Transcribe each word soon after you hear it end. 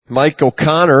Mike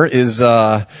O'Connor is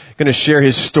going to share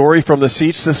his story from the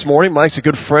seats this morning. Mike's a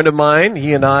good friend of mine.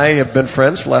 He and I have been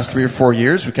friends for the last 3 or 4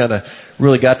 years. We kind of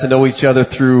really got to know each other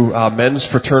through men's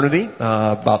fraternity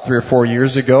about 3 or 4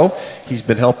 years ago. He's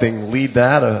been helping lead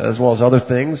that as well as other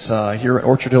things here at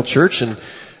Orchard Hill Church. And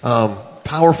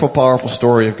powerful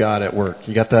story of God at work.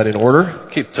 You got that in order?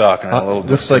 Keep talking. A little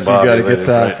looks like you got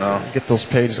to get those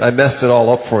pages. I messed it all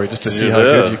up for you just to see how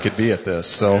good you could be at this.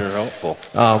 So, you're helpful.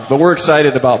 But we're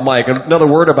excited about Mike. Another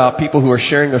word about people who are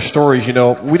sharing their stories. You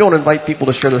know, we don't invite people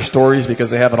to share their stories because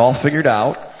they have it all figured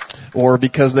out, or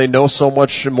because they know so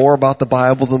much more about the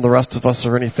Bible than the rest of us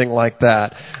or anything like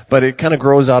that. But it kind of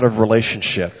grows out of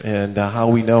relationship and how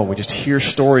we know. We just hear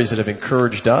stories that have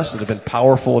encouraged us, that have been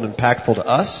powerful and impactful to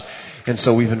us. And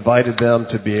so we've invited them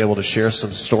to be able to share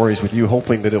some stories with you,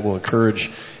 hoping that it will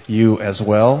encourage you as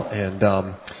well.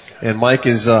 And Mike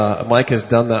has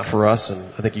done that for us, and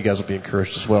I think you guys will be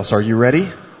encouraged as well. So are you ready?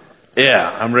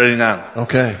 Yeah, I'm ready now.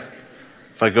 Okay.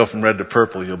 If I go from red to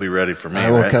purple, you'll be ready for me,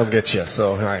 I will right? come get you.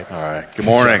 So, all right. All right. Good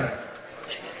morning.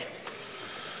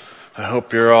 I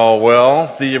hope you're all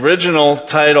well. The original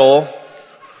title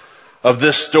of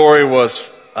this story was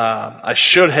I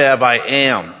Should Have, I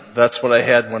Am. That's what I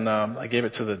had when I gave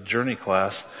it to the Journey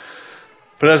class.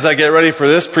 But as I get ready for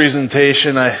this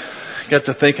presentation, I got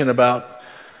to thinking about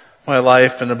my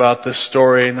life and about this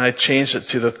story, and I changed it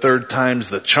to the third time's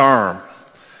the charm.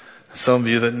 Some of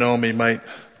you that know me might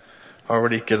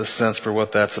already get a sense for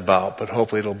what that's about, but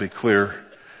hopefully it'll be clear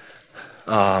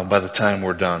by the time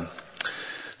we're done.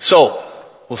 So,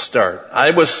 we'll start.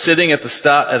 I was sitting at a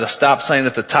stop sign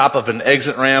at the top of an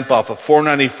exit ramp off of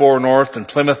 494 North in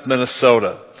Plymouth,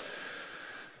 Minnesota.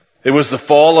 It was the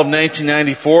fall of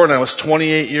 1994 and I was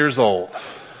 28 years old.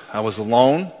 I was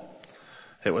alone.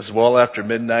 It was well after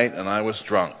midnight and I was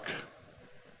drunk.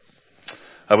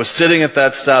 I was sitting at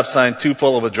that stop sign too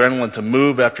full of adrenaline to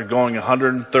move after going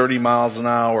 130 miles an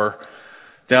hour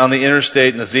down the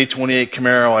interstate in a Z28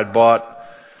 Camaro I'd bought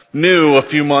new a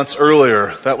few months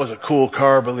earlier. That was a cool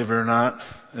car, believe it or not,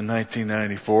 in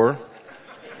 1994.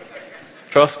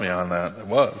 Trust me on that, it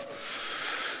was.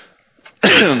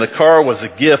 The car was a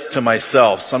gift to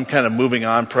myself, some kind of moving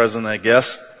on present, I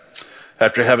guess.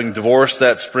 After having divorced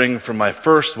that spring from my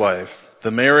first wife,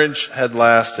 the marriage had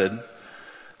lasted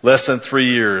less than 3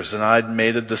 years, and I'd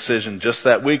made a decision just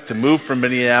that week to move from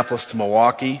Minneapolis to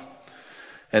Milwaukee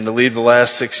and to leave the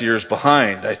last 6 years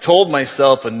behind. I told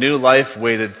myself a new life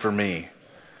waited for me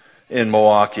in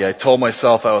Milwaukee. I told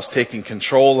myself I was taking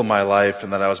control of my life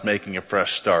and that I was making a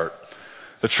fresh start.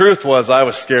 The truth was I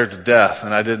was scared to death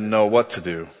and I didn't know what to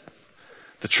do.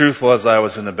 The truth was I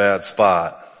was in a bad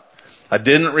spot. I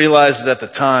didn't realize it at the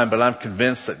time, but I'm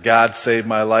convinced that God saved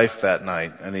my life that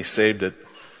night, and He saved it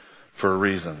for a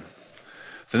reason.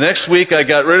 The next week I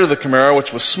got rid of the Camaro,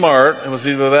 which was smart. It was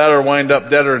either that or wind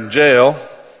up dead or in jail.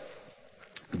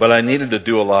 But I needed to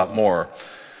do a lot more.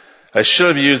 I should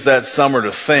have used that summer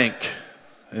to think.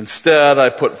 Instead,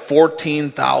 I put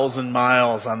 14,000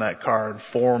 miles on that car in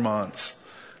 4 months.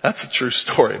 That's a true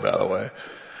story, by the way.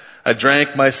 I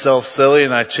drank myself silly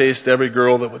and I chased every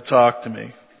girl that would talk to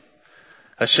me.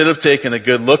 I should have taken a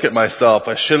good look at myself.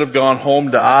 I should have gone home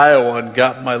to Iowa and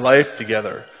gotten my life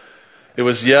together. It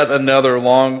was yet another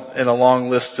long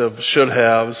list of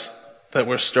should-haves that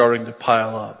were starting to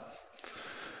pile up.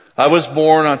 I was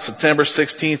born on September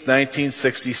 16th,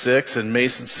 1966 in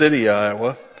Mason City,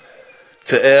 Iowa,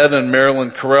 to Ed and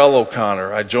Marilyn Carell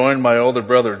O'Connor. I joined my older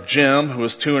brother Jim, who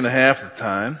was 2.5 at the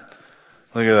time.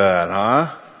 Look at that,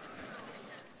 huh?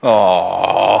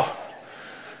 Aww.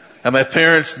 And my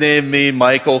parents named me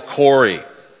Michael Corey.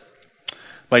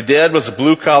 My dad was a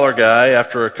blue-collar guy.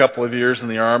 After a couple of years in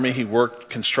the Army, he worked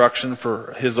construction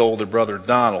for his older brother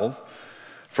Donald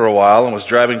for a while and was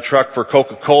driving truck for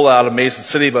Coca-Cola out of Mason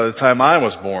City by the time I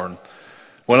was born.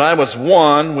 When I was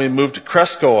 1, we moved to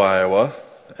Cresco, Iowa.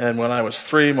 And when I was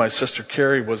 3, my sister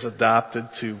Carrie was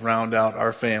adopted to round out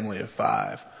our family of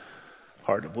 5.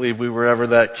 Hard to believe we were ever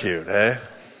that cute, eh?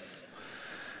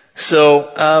 So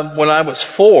when I was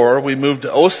 4, we moved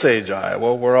to Osage,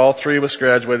 Iowa, where all 3 of us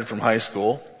graduated from high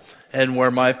school and where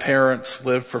my parents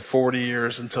lived for 40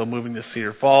 years until moving to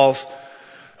Cedar Falls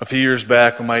a few years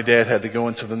back when my dad had to go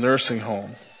into the nursing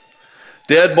home.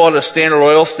 Dad bought a Standard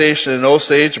Oil station in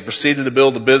Osage and proceeded to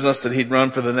build a business that he'd run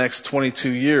for the next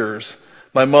 22 years.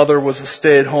 My mother was a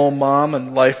stay-at-home mom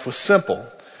and life was simple.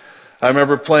 I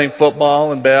remember playing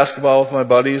football and basketball with my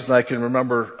buddies, and I can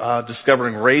remember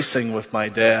discovering racing with my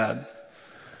dad.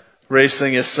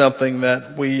 Racing is something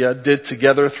that we did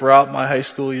together throughout my high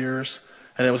school years,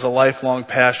 and it was a lifelong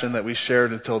passion that we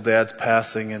shared until Dad's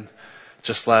passing in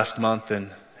just last month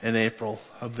in April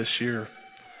of this year.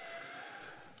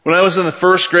 When I was in the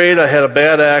first grade, I had a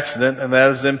bad accident, and that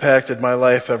has impacted my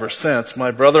life ever since.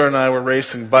 My brother and I were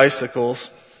racing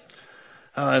bicycles,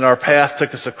 and our path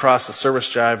took us across the service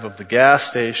drive of the gas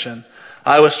station.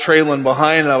 I was trailing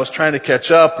behind, and I was trying to catch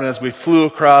up, and as we flew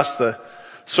across the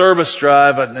service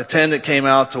drive, an attendant came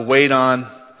out to wait on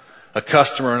a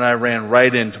customer, and I ran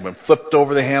right into him, flipped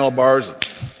over the handlebars,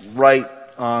 right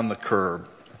on the curb,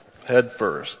 head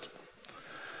first.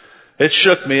 It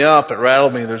shook me up. It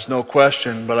rattled me. There's no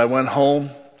question. But I went home,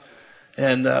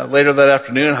 and later that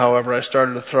afternoon, however, I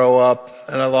started to throw up,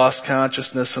 and I lost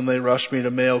consciousness, and they rushed me to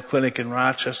Mayo Clinic in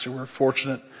Rochester. We're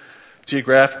fortunate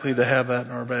geographically to have that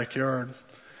in our backyard.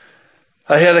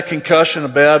 I had a concussion, a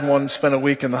bad one, spent a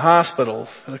week in the hospital.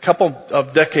 And a couple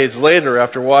of decades later,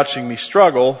 after watching me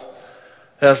struggle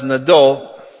as an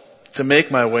adult to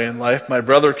make my way in life, my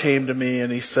brother came to me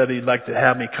and he said he'd like to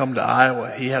have me come to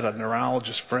Iowa. He had a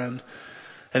neurologist friend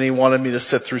and he wanted me to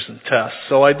sit through some tests.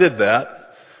 So I did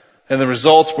that, and the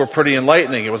results were pretty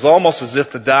enlightening. It was almost as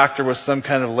if the doctor was some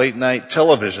kind of late night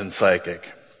television psychic.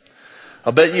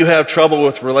 "I'll bet you have trouble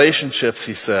with relationships,"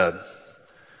 he said.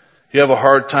 "You have a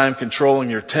hard time controlling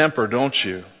your temper, don't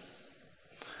you?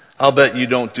 I'll bet you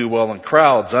don't do well in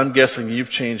crowds. I'm guessing you've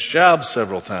changed jobs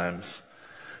several times."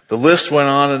 The list went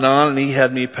on, and he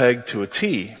had me pegged to a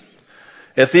T.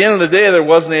 At the end of the day, there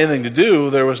wasn't anything to do.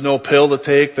 There was no pill to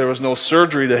take. There was no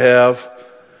surgery to have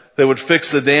that would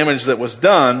fix the damage that was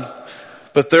done.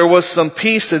 But there was some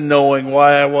peace in knowing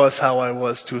why I was how I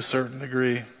was to a certain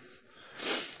degree.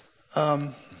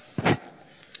 And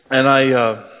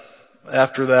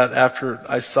after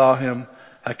I saw him,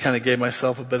 I kind of gave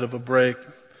myself a bit of a break.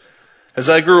 As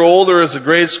I grew older as a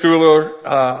grade schooler,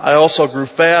 I also grew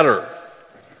fatter.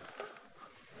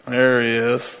 There he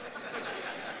is.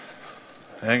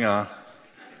 Hang on.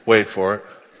 Wait for it.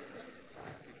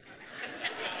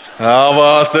 How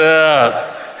about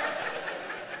that?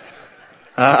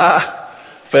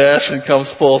 Fashion comes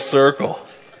full circle.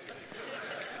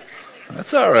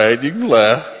 That's all right. You can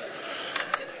laugh.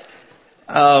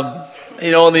 And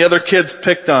the other kids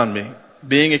picked on me.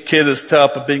 Being a kid is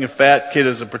tough, but being a fat kid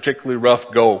is a particularly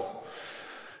rough go.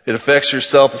 It affects your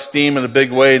self-esteem in a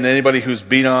big way, and anybody who's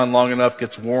beat on long enough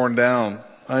gets worn down.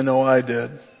 I know I did.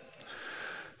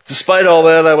 Despite all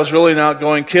that, I was really an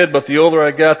outgoing kid, but the older I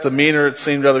got, the meaner it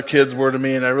seemed other kids were to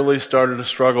me, and I really started to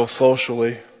struggle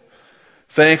socially.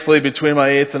 Thankfully, between my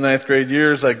 8th and 9th grade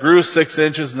years, I grew 6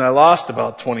 inches and I lost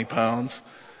about 20 pounds.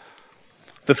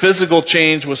 The physical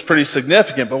change was pretty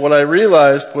significant, but what I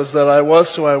realized was that I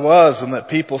was who I was and that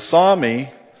people saw me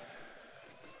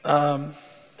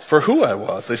for who I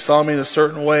was. They saw me in a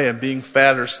certain way, and being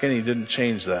fat or skinny didn't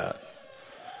change that.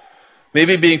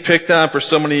 Maybe being picked on for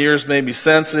so many years made me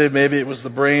sensitive. Maybe it was the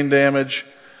brain damage,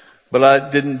 but I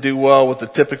didn't do well with the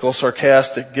typical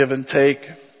sarcastic give and take.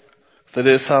 That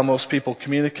is how most people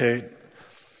communicate.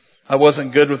 I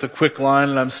wasn't good with a quick line,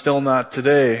 and I'm still not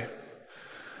today.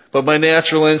 But my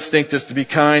natural instinct is to be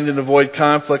kind and avoid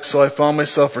conflict, so I found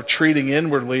myself retreating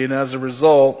inwardly, and as a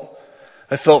result,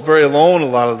 I felt very alone a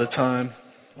lot of the time.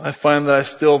 I find that I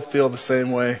still feel the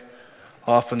same way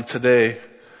often today.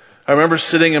 I remember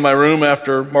sitting in my room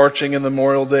after marching in the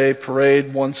Memorial Day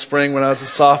parade one spring when I was a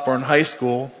sophomore in high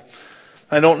school.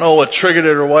 I don't know what triggered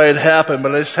it or why it happened,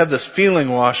 but I just had this feeling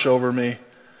wash over me.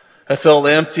 I felt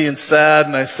empty and sad,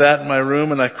 and I sat in my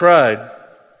room and I cried.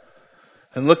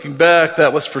 And looking back,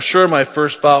 that was for sure my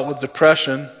first bout with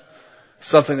depression,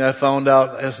 something I found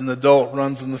out as an adult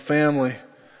runs in the family.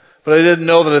 But I didn't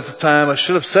know that at the time. I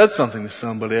should have said something to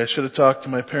somebody. I should have talked to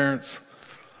my parents.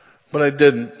 But I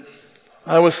didn't.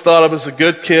 I always thought I was a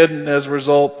good kid, and as a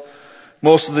result,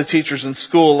 most of the teachers in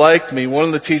school liked me. One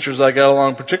of the teachers I got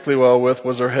along particularly well with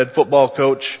was our head football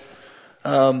coach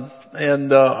and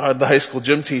the high school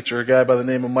gym teacher, a guy by the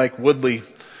name of Mike Woodley.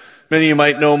 Many of you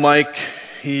might know Mike.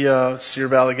 He Cedar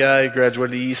Valley guy,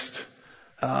 graduated East,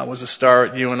 was a star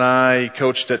at UNI. He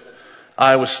coached at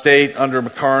Iowa State under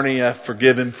McCarney. I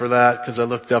forgive him for that because I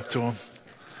looked up to him.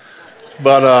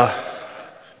 But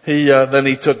then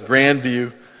he took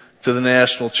Grandview to the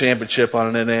national championship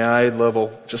on an NAI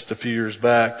level just a few years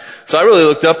back. So I really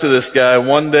looked up to this guy.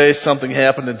 One day something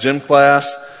happened in gym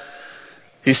class.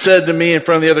 He said to me in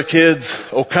front of the other kids,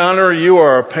 "O'Connor, you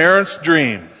are a parent's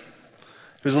dream."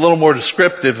 He was a little more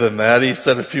descriptive than that. He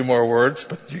said a few more words,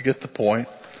 but you get the point.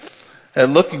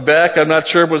 And looking back, I'm not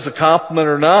sure if it was a compliment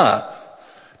or not,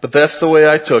 but that's the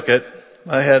way I took it.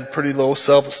 I had pretty low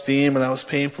self-esteem and I was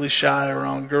painfully shy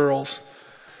around girls.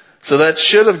 So that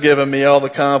should have given me all the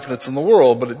confidence in the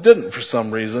world, but it didn't for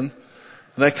some reason.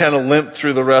 And I kind of limped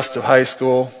through the rest of high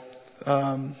school.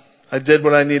 I did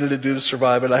what I needed to do to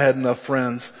survive it. I had enough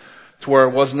friends to where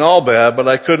it wasn't all bad, but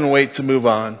I couldn't wait to move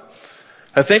on.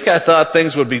 I think I thought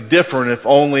things would be different if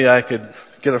only I could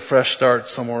get a fresh start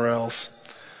somewhere else.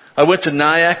 I went to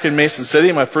Nyack in Mason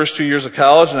City my first 2 years of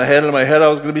college, and I had in my head I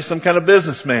was going to be some kind of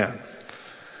businessman.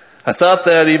 I thought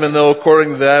that even though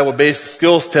according to the Iowa Basic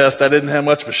Skills Test, I didn't have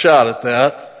much of a shot at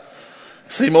that.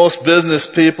 See, most business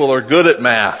people are good at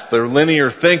math. They're linear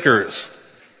thinkers.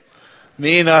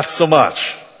 Me, not so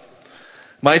much.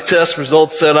 My test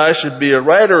results said I should be a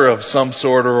writer of some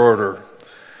sort or order.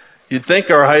 You'd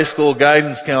think our high school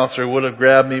guidance counselor would have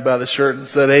grabbed me by the shirt and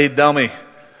said, "Hey, dummy,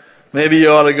 maybe you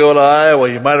ought to go to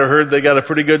Iowa. You might have heard they got a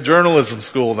pretty good journalism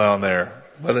school down there."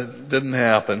 But it didn't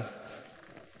happen.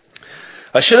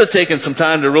 I should have taken some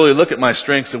time to really look at my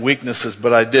strengths and weaknesses,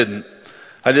 but I didn't.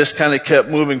 I just kind of kept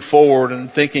moving forward,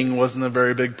 and thinking wasn't a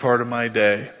very big part of my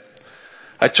day.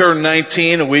 I turned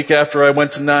 19 a week after I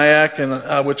went to Nyack,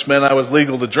 which meant I was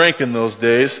legal to drink in those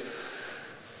days.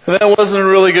 And that wasn't a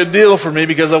really good deal for me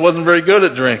because I wasn't very good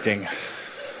at drinking.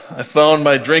 I found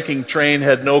my drinking train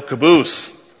had no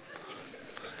caboose.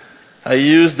 I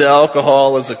used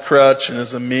alcohol as a crutch and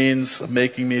as a means of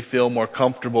making me feel more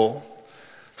comfortable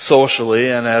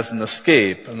socially and as an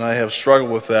escape, and I have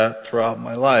struggled with that throughout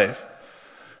my life.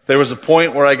 There was a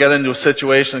point where I got into a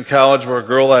situation in college where a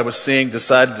girl I was seeing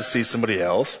decided to see somebody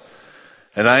else,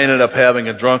 and I ended up having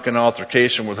a drunken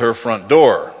altercation with her front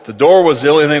door. The door was the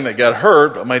only thing that got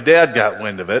hurt, but my dad got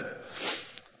wind of it,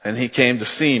 and he came to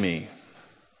see me.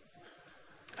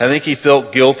 I think he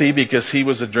felt guilty because he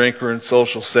was a drinker in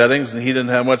social settings, and he didn't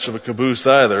have much of a caboose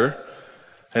either.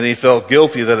 And he felt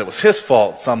guilty that it was his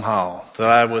fault somehow, that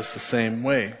I was the same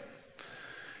way.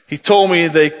 He told me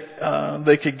they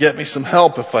could get me some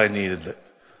help if I needed it.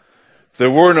 There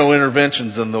were no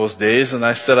interventions in those days, and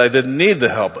I said I didn't need the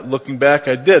help. But looking back,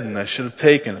 I did, and I should have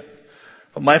taken it.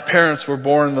 But my parents were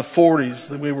born in the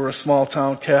 40s. We were a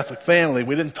small-town Catholic family.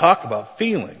 We didn't talk about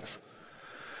feelings.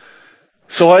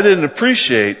 So I didn't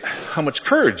appreciate how much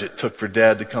courage it took for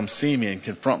Dad to come see me and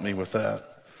confront me with that.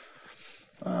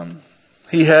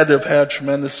 He had to have had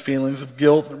tremendous feelings of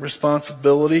guilt and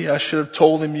responsibility. I should have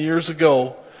told him years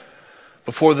ago,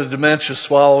 before the dementia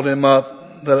swallowed him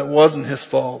up, that it wasn't his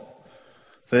fault.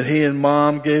 That he and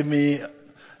Mom gave me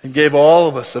and gave all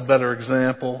of us a better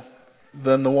example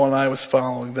than the one I was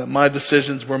following. That my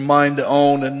decisions were mine to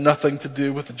own and nothing to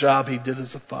do with the job he did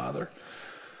as a father.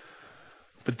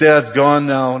 But Dad's gone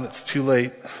now and it's too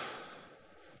late.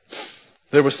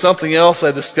 There was something else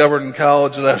I discovered in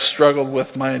college that I've struggled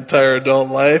with my entire adult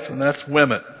life, and that's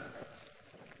women.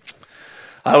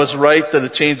 I was right that a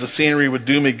change of scenery would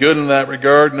do me good in that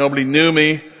regard. Nobody knew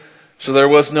me, so there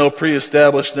was no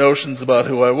pre-established notions about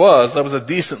who I was. I was a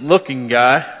decent-looking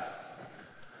guy.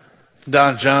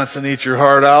 Don Johnson, Eat Your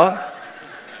Heart Out.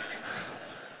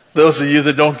 Those of you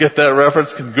that don't get that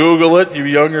reference can Google it. You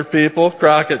younger people,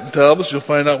 Crockett and Tubbs, you'll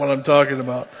find out what I'm talking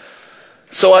about.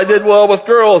 So I did well with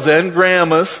girls and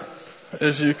grandmas,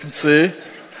 as you can see.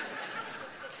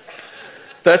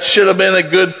 That should have been a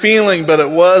good feeling, but it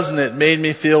wasn't. It made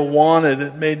me feel wanted.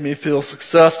 It made me feel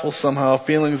successful somehow,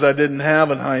 feelings I didn't have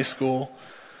in high school.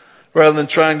 Rather than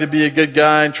trying to be a good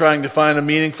guy and trying to find a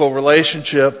meaningful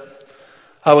relationship,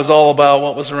 I was all about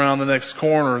what was around the next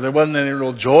corner. There wasn't any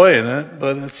real joy in it,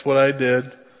 but it's what I did.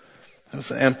 It was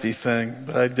an empty thing,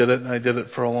 but I did it, and I did it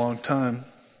for a long time.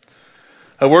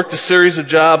 I worked a series of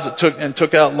jobs that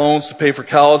took out loans to pay for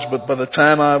college, but by the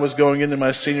time I was going into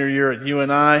my senior year at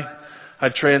UNI, I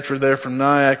transferred there from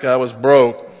Nyack. I was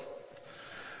broke.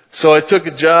 So I took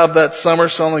a job that summer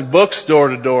selling books door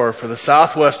to door for the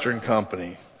Southwestern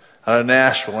Company out of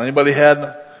Nashville. Anybody had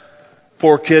a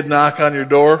poor kid knock on your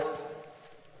door?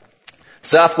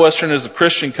 Southwestern is a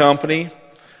Christian company.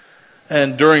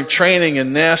 And during training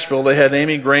in Nashville, they had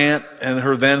Amy Grant and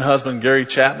her then husband Gary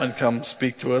Chapman come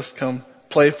speak to us, come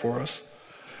play for us.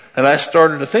 And I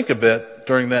started to think a bit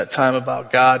during that time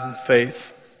about God and faith.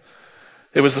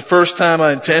 It was the first time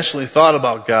I intentionally thought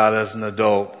about God as an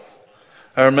adult.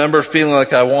 I remember feeling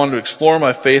like I wanted to explore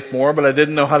my faith more, but I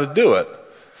didn't know how to do it.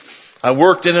 I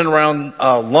worked in and around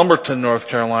Lumberton, North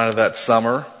Carolina that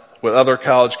summer with other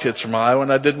college kids from Iowa,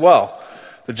 and I did well.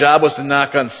 The job was to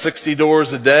knock on 60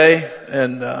 doors a day,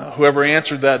 and whoever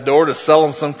answered that door to sell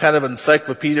them some kind of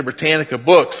Encyclopedia Britannica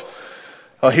books.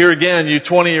 Here again, you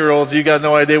 20-year-olds, you got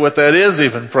no idea what that is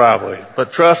even probably.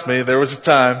 But trust me, there was a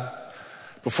time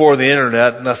before the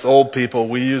internet, and us old people,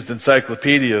 we used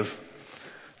encyclopedias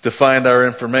to find our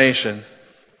information.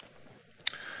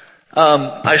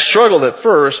 I struggled at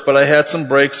first, but I had some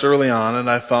breaks early on, and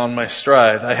I found my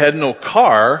stride. I had no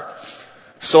car,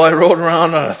 so I rode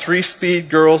around on a 3-speed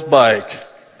girl's bike.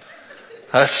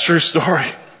 That's a true story.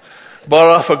 Bought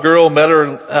off a girl, met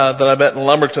her, that I met in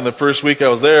Lumberton the first week I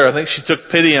was there. I think she took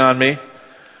pity on me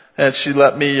and she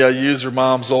let me, use her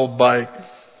mom's old bike.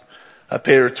 I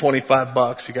paid her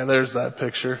 $25. There's that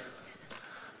picture.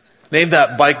 Named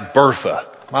that bike Bertha.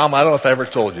 Mom, I don't know if I ever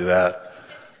told you that.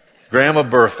 Grandma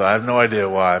Bertha. I have no idea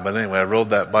why, but anyway, I rode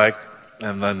that bike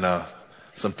and then,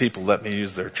 some people let me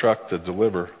use their truck to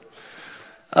deliver.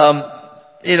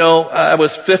 I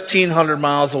was 1,500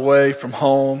 miles away from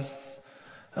home.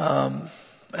 And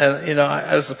it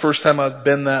was the first time I'd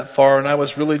been that far, and I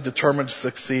was really determined to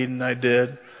succeed, and I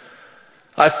did.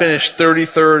 I finished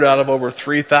 33rd out of over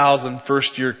 3,000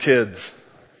 first-year kids.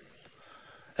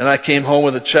 And I came home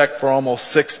with a check for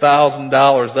almost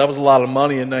 $6,000. That was a lot of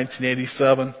money in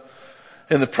 1987.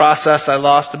 In the process, I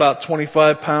lost about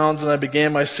 25 pounds, and I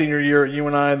began my senior year at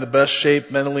UNI in the best shape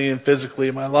mentally and physically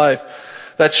in my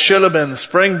life. That should have been the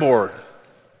springboard,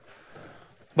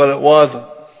 but it wasn't.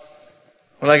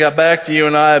 When I got back to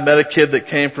UNI, I met a kid that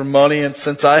came from money, and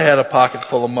since I had a pocket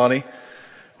full of money,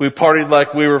 we partied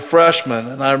like we were freshmen,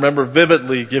 and I remember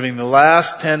vividly giving the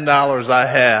last $10 I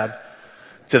had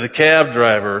to the cab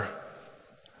driver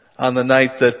on the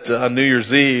night that, on New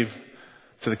Year's Eve,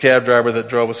 to the cab driver that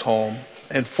drove us home.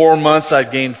 In 4 months, I'd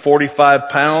gained 45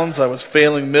 pounds. I was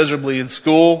failing miserably in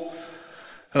school,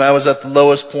 and I was at the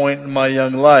lowest point in my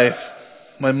young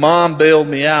life. My mom bailed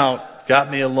me out,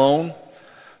 got me a loan,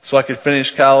 so I could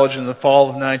finish college in the fall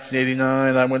of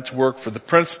 1989. I went to work for the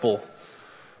Principal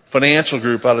Financial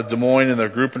Group out of Des Moines in their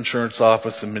group insurance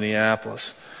office in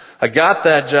Minneapolis. I got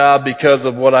that job because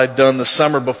of what I'd done the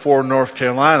summer before in North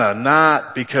Carolina,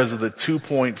 not because of the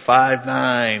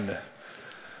 2.59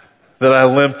 that I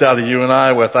limped out of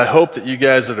UNI with. I hope that you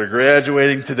guys that are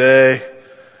graduating today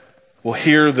will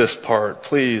hear this part.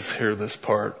 Please hear this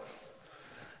part.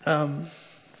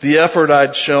 The effort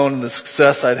I'd shown and the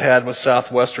success I'd had with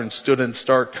Southwestern stood in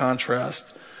stark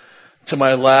contrast to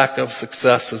my lack of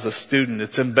success as a student.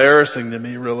 It's embarrassing to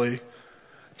me, really,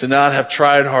 to not have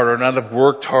tried harder, not have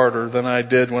worked harder than I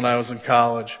did when I was in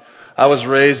college. I was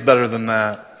raised better than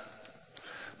that.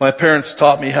 My parents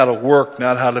taught me how to work,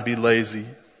 not how to be lazy.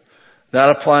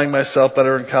 Not applying myself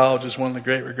better in college is one of the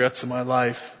great regrets of my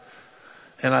life,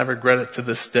 and I regret it to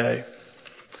this day.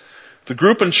 The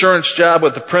group insurance job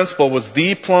with the Principal was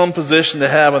the plum position to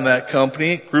have in that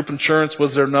company. Group insurance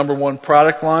was their number one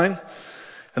product line,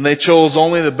 and they chose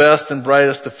only the best and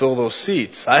brightest to fill those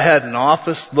seats. I had an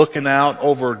office looking out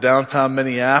over downtown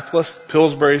Minneapolis,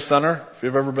 Pillsbury Center, if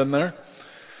you've ever been there.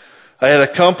 I had a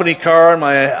company car and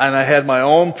I had my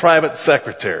own private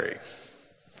secretary.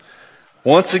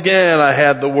 Once again, I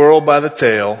had the world by the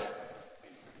tail,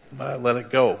 but I let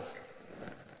it go.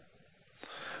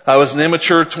 I was an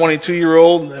immature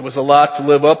 22-year-old, and it was a lot to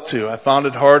live up to. I found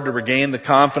it hard to regain the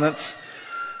confidence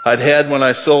I'd had when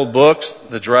I sold books.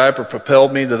 The driver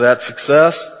propelled me to that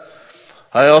success.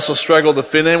 I also struggled to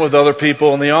fit in with other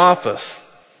people in the office.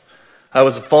 I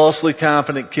was a falsely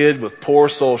confident kid with poor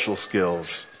social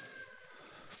skills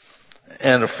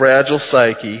and a fragile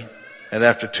psyche. And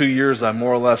after 2 years, I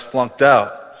more or less flunked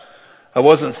out. I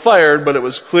wasn't fired, but it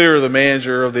was clear the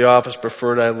manager of the office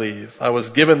preferred I leave. I was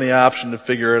given the option to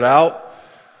figure it out,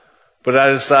 but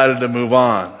I decided to move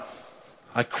on.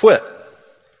 I quit.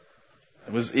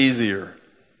 It was easier.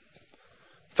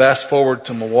 Fast forward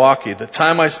to Milwaukee. The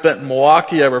time I spent in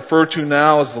Milwaukee I refer to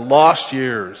now as the lost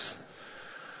years.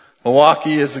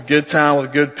 Milwaukee is a good town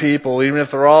with good people, even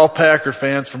if they're all Packer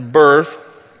fans from birth.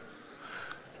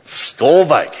 Skol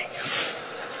Vikings.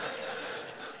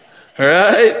 All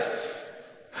right?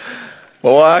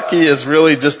 Milwaukee is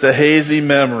really just a hazy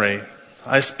memory.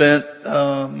 I spent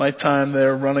my time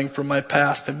there running from my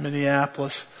past in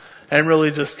Minneapolis and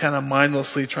really just kind of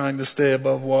mindlessly trying to stay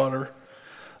above water.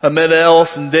 I met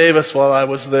Allison Davis while I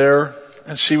was there,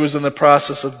 and she was in the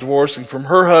process of divorcing from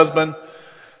her husband,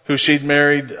 who she'd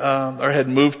married or had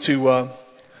moved to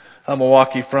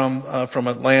Milwaukee from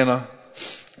Atlanta.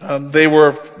 They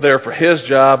were there for his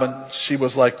job, and she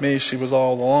was like me. She was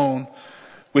all alone.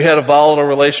 We had a volatile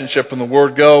relationship from the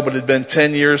word go, but it had been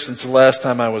 10 years since the last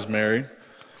time I was married.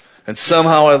 And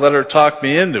somehow I let her talk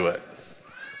me into it.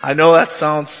 I know that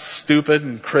sounds stupid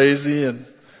and crazy and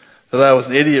that I was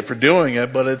an idiot for doing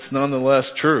it, but it's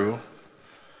nonetheless true.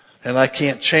 And I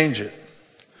can't change it.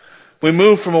 We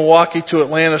moved from Milwaukee to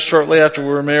Atlanta shortly after we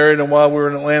were married, and while we were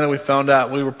in Atlanta, we found out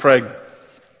we were pregnant.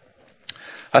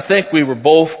 I think we were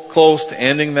both close to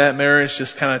ending that marriage,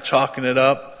 just kind of chalking it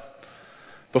up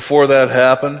before that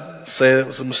happened. Say it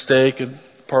was a mistake and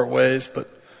part ways, but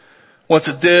once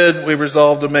it did, we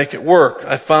resolved to make it work.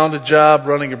 I found a job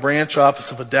running a branch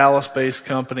office of a Dallas-based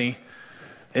company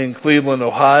in Cleveland,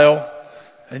 Ohio,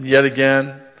 and yet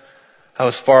again, I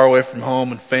was far away from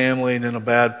home and family and in a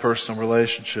bad personal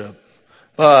relationship.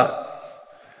 But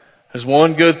there's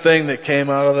one good thing that came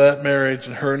out of that marriage,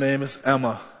 and her name is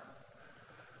Emma.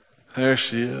 There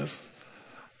she is.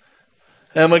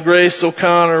 Emma Grace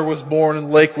O'Connor was born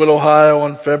in Lakewood, Ohio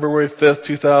on February 5th,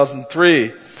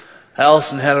 2003.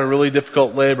 Allison had a really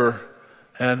difficult labor,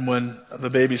 and when the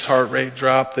baby's heart rate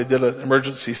dropped, they did an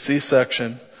emergency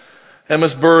C-section.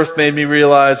 Emma's birth made me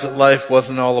realize that life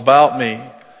wasn't all about me.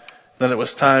 Then it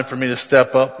was time for me to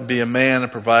step up and be a man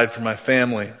and provide for my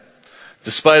family.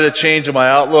 Despite a change in my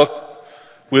outlook,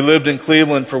 we lived in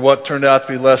Cleveland for what turned out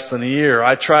to be less than a year.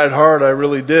 I tried hard, I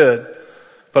really did,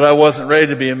 but I wasn't ready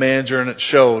to be a manager, and it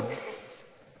showed.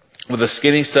 With a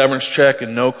skinny severance check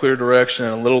and no clear direction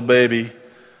and a little baby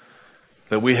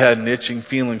that we had an itching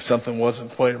feeling something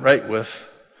wasn't quite right with,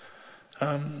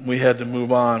 we had to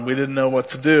move on. We didn't know what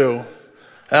to do.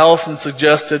 Allison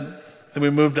suggested that we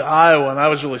move to Iowa, and I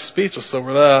was really speechless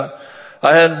over that.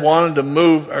 I hadn't wanted to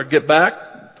move or get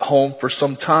back home for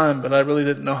some time, but I really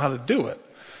didn't know how to do it.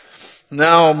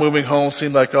 Now moving home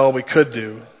seemed like all we could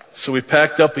do. So we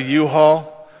packed up a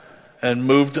U-Haul and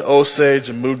moved to Osage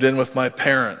and moved in with my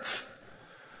parents.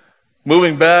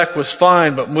 Moving back was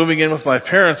fine, but moving in with my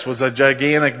parents was a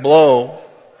gigantic blow.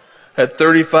 At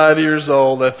 35 years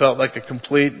old, I felt like a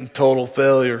complete and total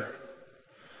failure.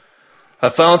 I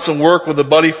found some work with a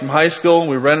buddy from high school, and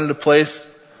we rented a place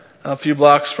a few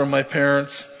blocks from my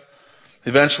parents.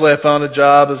 Eventually, I found a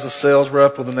job as a sales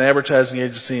rep with an advertising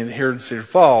agency here in Cedar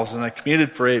Falls, and I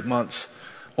commuted for 8 months,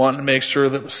 wanting to make sure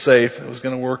that it was safe, that it was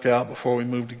going to work out before we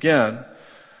moved again.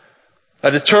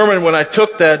 I determined when I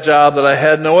took that job that I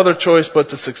had no other choice but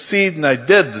to succeed, and I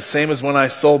did, the same as when I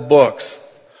sold books.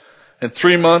 In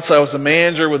 3 months, I was a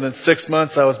manager. Within 6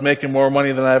 months, I was making more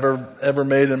money than I've ever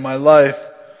made in my life.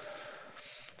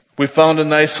 We found a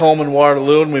nice home in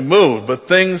Waterloo, and we moved, but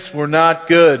things were not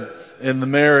good in the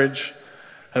marriage.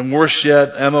 And worse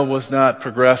yet, Emma was not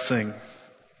progressing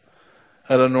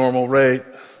at a normal rate.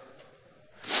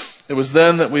 It was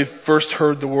then that we first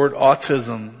heard the word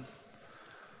autism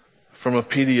from a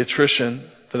pediatrician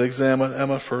that examined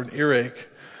Emma for an earache.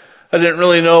 I didn't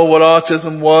really know what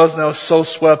autism was, and I was so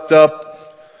swept up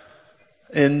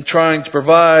in trying to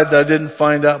provide that I didn't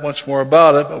find out much more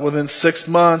about it. But within 6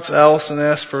 months, Allison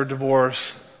asked for a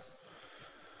divorce.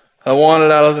 I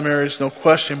wanted out of the marriage, no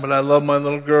question, but I loved my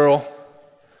little girl.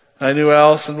 I knew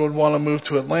Allison would want to move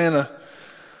to Atlanta.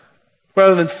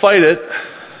 Rather than fight it,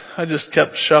 I just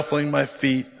kept shuffling my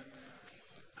feet.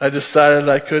 I decided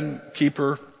I couldn't keep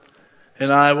her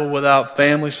in Iowa without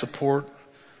family support.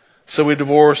 So we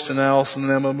divorced, and Allison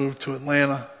and Emma moved to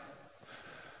Atlanta.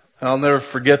 I'll never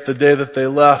forget the day that they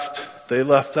left. They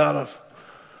left out of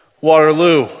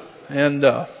Waterloo. And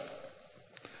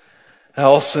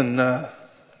Allison,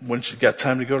 when she got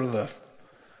time to go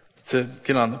to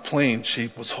get on the plane, she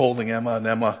was holding Emma, and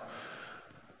Emma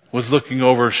was looking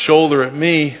over her shoulder at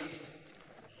me.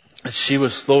 And she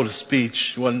was slow to speech.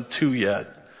 She wasn't 2 yet.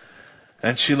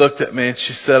 And she looked at me and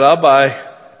she said, "I'll buy."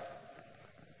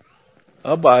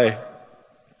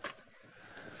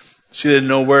 She didn't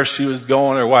know where she was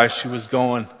going or why she was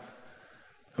going.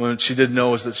 What she didn't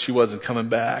know was that she wasn't coming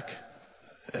back.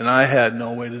 And I had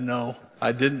no way to know.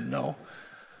 I didn't know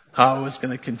how I was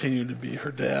going to continue to be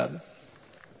her dad.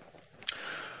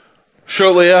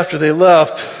 Shortly after they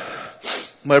left,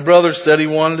 my brother said he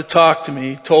wanted to talk to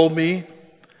me. He told me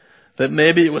that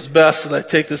maybe it was best that I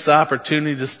take this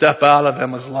opportunity to step out of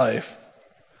Emma's life.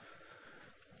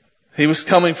 He was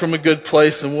coming from a good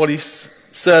place, and what he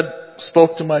said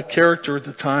spoke to my character at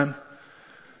the time,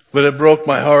 but it broke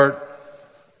my heart.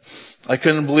 I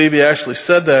couldn't believe he actually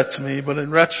said that to me, but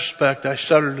in retrospect, I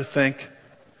shudder to think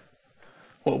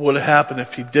what would have happened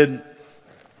if he didn't.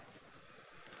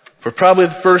 For probably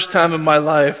the first time in my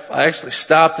life, I actually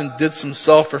stopped and did some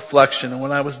self-reflection, and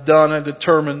when I was done, I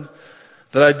determined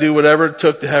that I'd do whatever it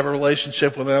took to have a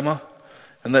relationship with Emma,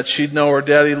 and that she'd know her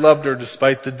daddy loved her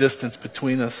despite the distance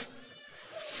between us.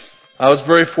 I was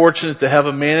very fortunate to have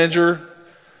a manager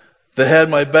that had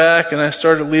my back, and I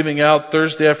started leaving out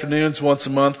Thursday afternoons once a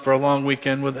month for a long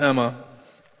weekend with Emma.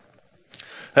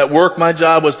 At work, my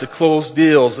job was to close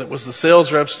deals. It was the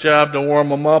sales rep's job to warm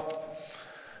them up,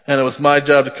 and it was my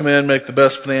job to come in and make the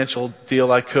best financial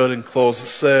deal I could and close the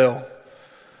sale.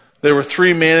 There were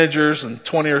 3 managers and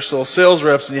 20 or so sales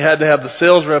reps, and you had to have the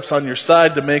sales reps on your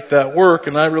side to make that work,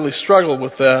 and I really struggled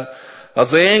with that. I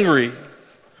was angry.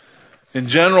 In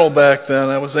general back then,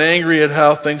 I was angry at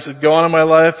how things had gone in my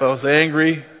life. I was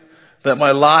angry that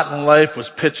my lot in life was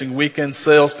pitching weekend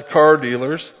sales to car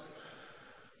dealers.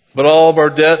 But all of our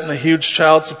debt and a huge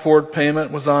child support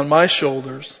payment was on my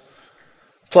shoulders.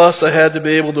 Plus, I had to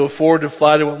be able to afford to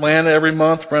fly to Atlanta every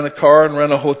month, rent a car, and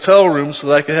rent a hotel room so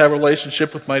that I could have a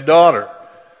relationship with my daughter.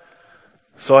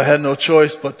 So I had no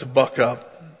choice but to buck up.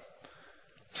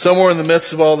 Somewhere in the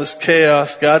midst of all this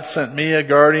chaos, God sent me a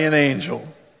guardian angel.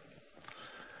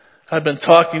 I've been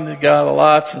talking to God a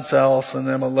lot since Alice and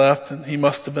Emma left, and He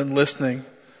must have been listening.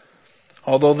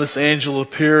 Although this angel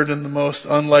appeared in the most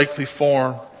unlikely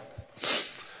form.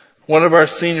 One of our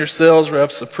senior sales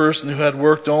reps, a person who had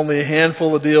worked only a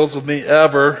handful of deals with me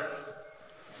ever,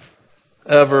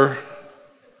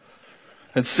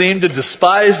 and seemed to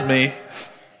despise me,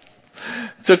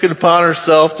 took it upon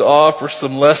herself to offer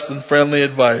some less than friendly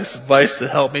advice to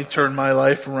help me turn my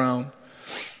life around.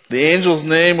 The angel's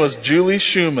name was Julie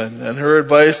Schumann, and her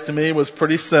advice to me was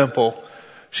pretty simple.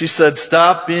 She said,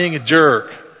 "Stop being a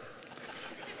jerk."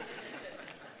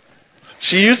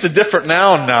 She used a different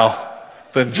noun now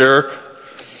than jerk,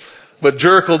 but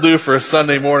jerk will do for a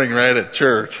Sunday morning right at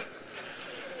church.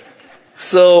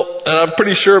 So, and I'm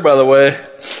pretty sure, by the way,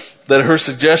 that her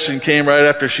suggestion came right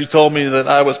after she told me that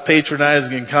I was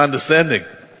patronizing and condescending,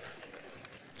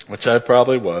 which I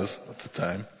probably was at the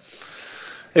time.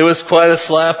 It was quite a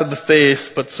slap in the face,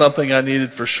 but something I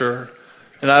needed for sure.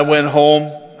 And I went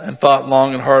home and thought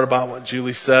long and hard about what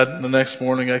Julie said, and the next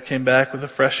morning I came back with a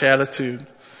fresh attitude.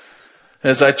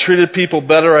 As I treated people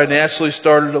better, I naturally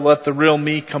started to let the real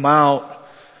me come out.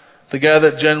 The guy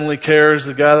that genuinely cares,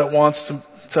 the guy that wants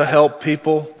to help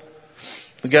people,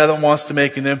 the guy that wants to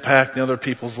make an impact in other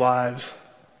people's lives.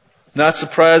 Not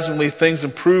surprisingly, things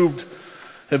improved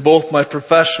in both my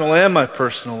professional and my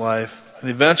personal life. And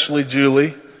eventually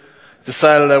Julie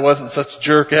decided I wasn't such a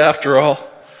jerk after all.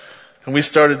 And we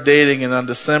started dating, and on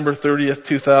December 30th,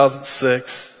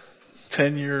 2006,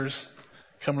 10 years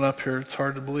coming up here, it's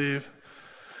hard to believe.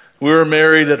 We were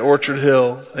married at Orchard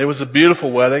Hill. It was a beautiful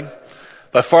wedding.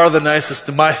 By far the nicest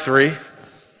of my three.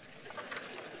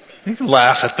 You can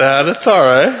laugh at that. It's all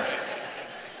right.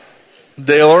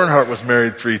 Dale Earnhardt was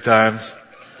married 3 times.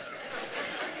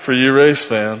 For you race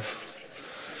fans.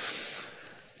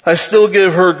 I still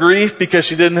give her grief because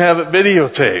she didn't have it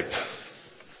videotaped.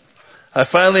 I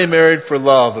finally married for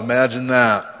love. Imagine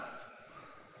that.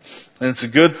 And it's a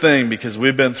good thing because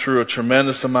we've been through a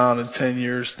tremendous amount in 10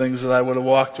 years, things that I would have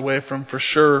walked away from for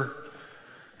sure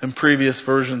in previous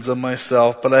versions of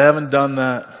myself, but I haven't done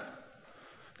that.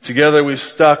 Together we've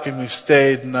stuck and we've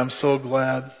stayed, and I'm so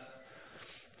glad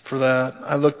for that.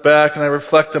 I look back and I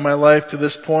reflect on my life to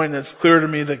this point, and it's clear to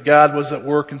me that God was at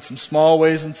work in some small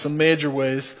ways and some major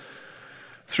ways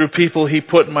through people He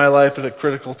put in my life at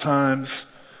critical times.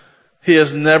 He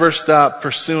has never stopped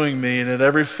pursuing me, and at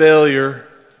every failure,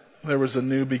 there was a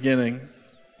new beginning.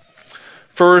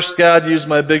 First, God used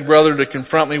my big brother to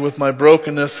confront me with my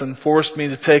brokenness and forced me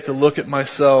to take a look at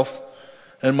myself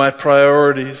and my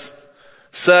priorities.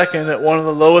 Second, at one of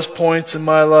the lowest points in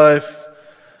my life,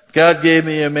 God gave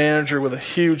me a manager with a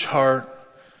huge heart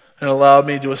and allowed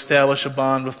me to establish a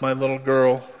bond with my little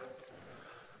girl.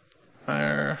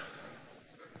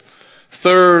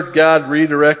 Third, God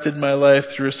redirected my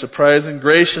life through a surprising,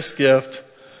 gracious gift.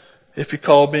 If you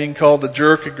call being called a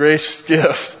jerk a gracious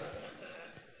gift,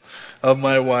 of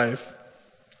my wife.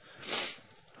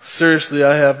 Seriously,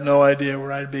 I have no idea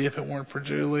where I'd be if it weren't for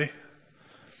Julie.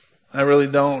 I really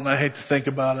don't, and I hate to think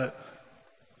about it.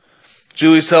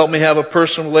 Julie's helped me have a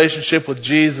personal relationship with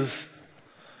Jesus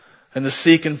and to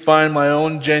seek and find my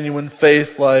own genuine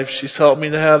faith life. She's helped me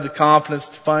to have the confidence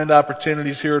to find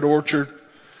opportunities here at Orchard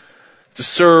to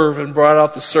serve, and brought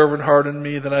out the servant heart in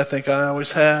me that I think I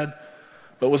always had,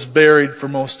 but was buried for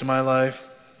most of my life.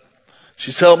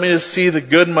 She's helped me to see the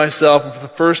good in myself, and for the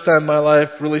first time in my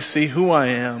life, really see who I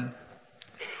am.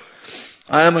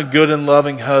 I am a good and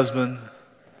loving husband.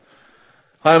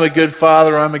 I am a good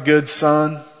father. I'm a good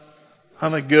son.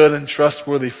 I'm a good and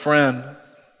trustworthy friend.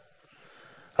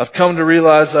 I've come to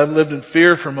realize I've lived in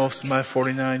fear for most of my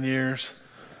 49 years.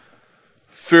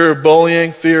 Fear of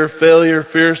bullying, fear of failure,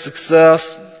 fear of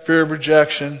success, fear of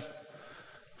rejection,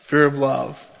 fear of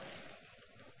love.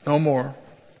 No more.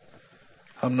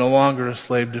 I'm no longer a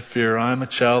slave to fear. I'm a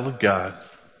child of God.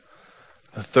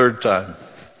 The third time,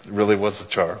 it really was a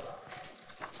charm.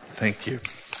 Thank you.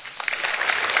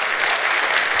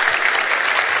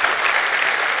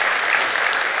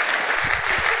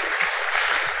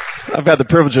 I've had the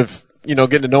privilege of,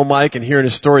 getting to know Mike and hearing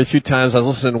his story a few times. I was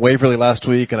listening to Waverly last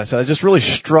week, and I said, I was just really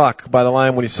struck by the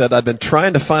line when he said, I'd been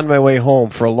trying to find my way home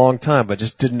for a long time, but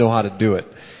just didn't know how to do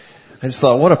it. I just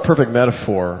thought, what a perfect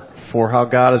metaphor for how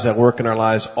God is at work in our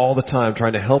lives all the time,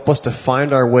 trying to help us to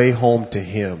find our way home to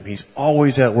Him. He's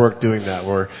always at work doing that,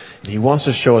 and He wants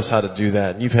to show us how to do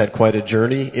that. And you've had quite a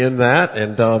journey in that,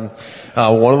 and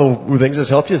One of the things that's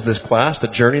helped you is this class, the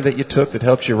journey that you took that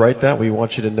helped you write that. We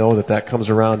want you to know that that comes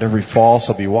around every fall,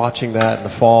 so be watching that in the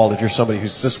fall. If you're somebody who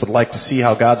just would like to see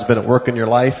how God's been at work in your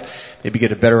life, maybe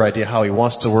get a better idea how He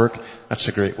wants to work, that's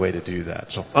a great way to do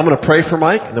that. So I'm going to pray for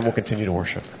Mike, and then we'll continue to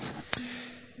worship.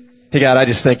 Hey God, I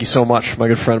just thank you so much for my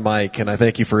good friend Mike, and I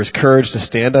thank you for his courage to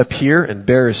stand up here and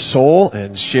bare his soul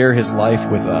and share his life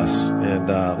with us. And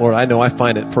Lord, I know I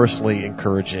find it personally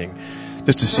encouraging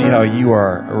just to see how you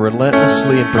are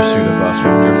relentlessly in pursuit of us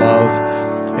with your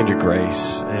love and your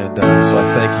grace. And so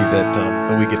I thank you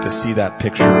that we get to see that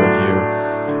picture of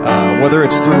you, whether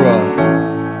it's through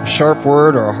a sharp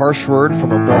word or a harsh word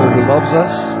from a brother who loves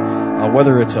us,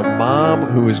 whether it's a mom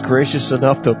who is gracious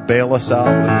enough to bail us out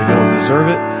when we don't deserve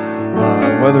it,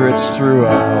 whether it's through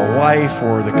a wife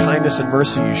or the kindness and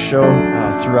mercy you show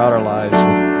throughout our lives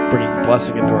with bringing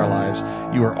blessing into our lives,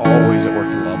 you are always at work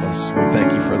to love us. We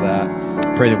thank you for that.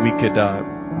 Pray that we could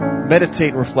meditate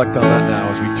and reflect on that now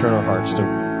as we turn our hearts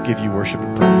to give you worship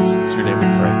and praise. In your name we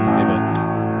pray. Amen.